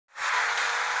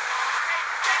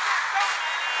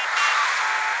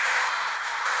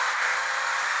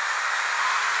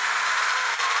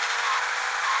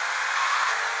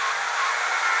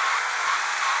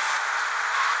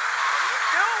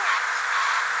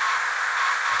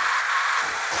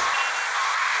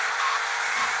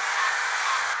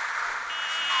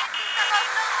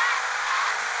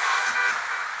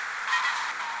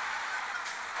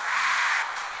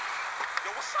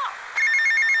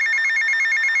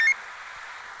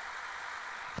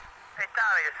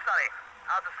Tommy, it's Sonny.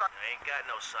 How's the sun? I ain't got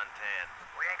no suntan.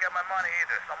 We ain't got my money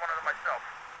either, so I'm one of them myself.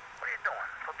 What are you doing?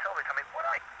 So tell me, Tommy, what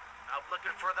Out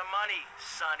looking for the money,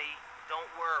 Sonny.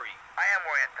 Don't worry. I am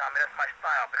worrying, Tommy. That's my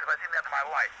style, because I've seen that in my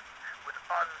life. With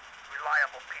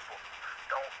unreliable people.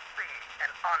 Don't be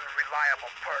an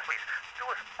unreliable person. Please, do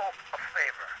us both a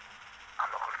favor. I'm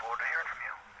looking forward to hearing from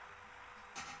you.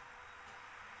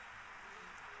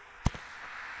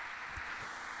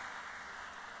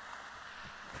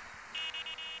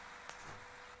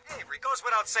 Avery, goes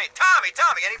without saying. Tommy,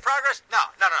 any progress? No.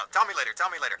 Tell me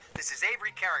later. This is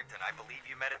Avery Carrington. I believe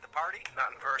you met at the party?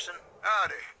 Not in person?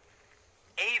 Howdy.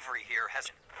 Avery here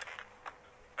has...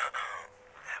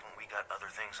 Haven't we got other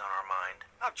things on our mind?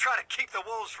 I'm trying to keep the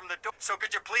wolves from the door, so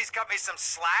could you please cut me some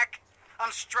slack?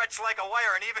 I'm stretched like a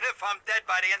wire, and even if I'm dead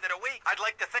by the end of the week, I'd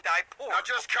like to think I poor. Now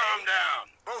just calm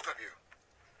down, both of you.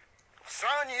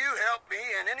 Son, you help me,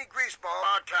 and any greaseball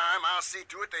our time, I'll see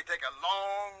to it they take a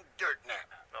long dirt nap.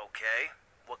 Okay.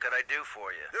 What could I do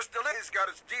for you? This delay's got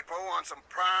its depot on some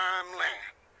prime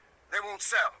land. They won't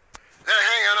sell. They're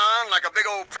hanging on like a big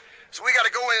old... So we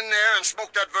gotta go in there and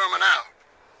smoke that vermin out.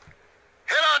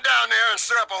 Head on down there and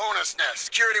stir up a hornet's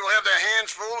nest. Security will have their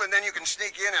hands full, and then you can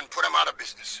sneak in and put them out of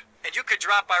business. And you could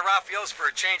drop by Raphael's for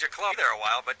a change of clothes there a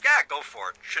while, but yeah, go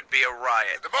for it. Should be a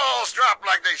riot. If the balls drop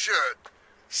like they should,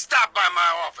 stop by my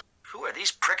office. Who are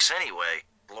these pricks anyway?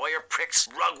 Lawyer pricks,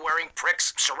 rug-wearing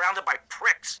pricks, surrounded by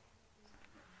pricks.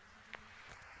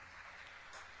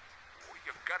 Oh,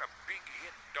 you got a big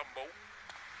hit, Dumbo.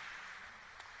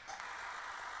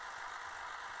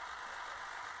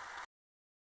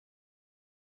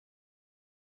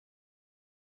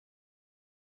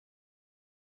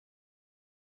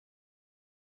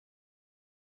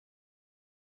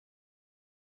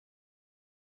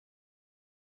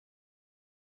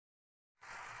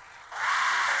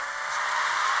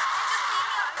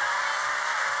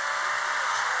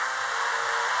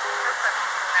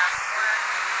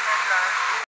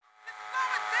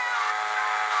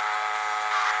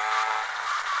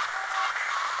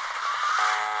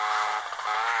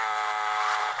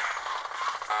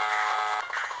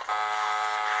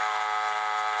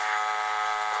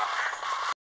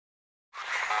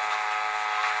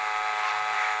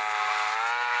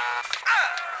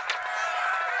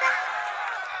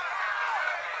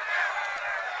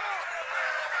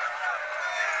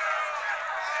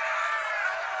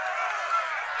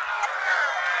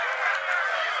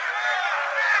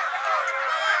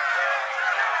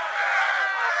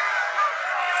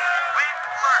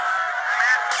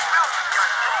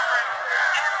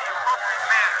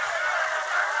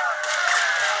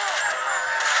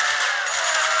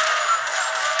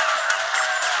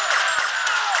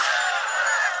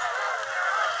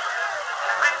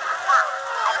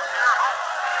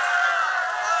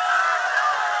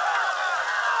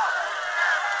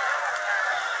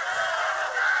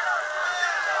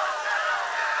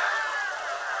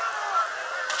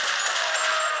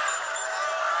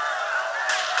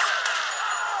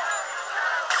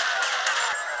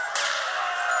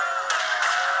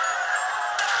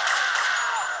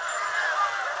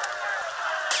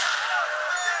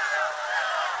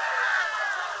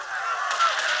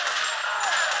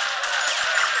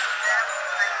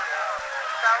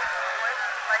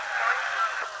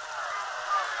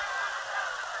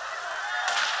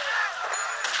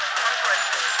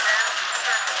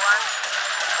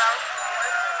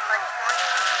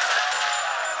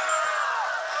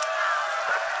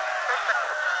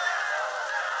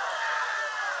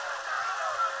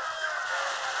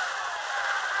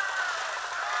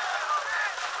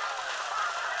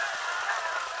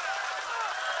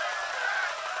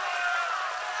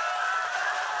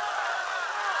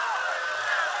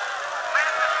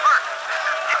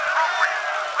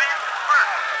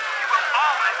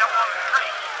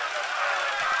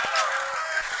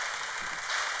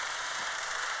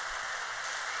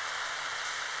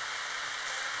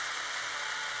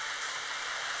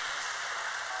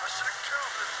 I should have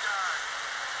killed this guy.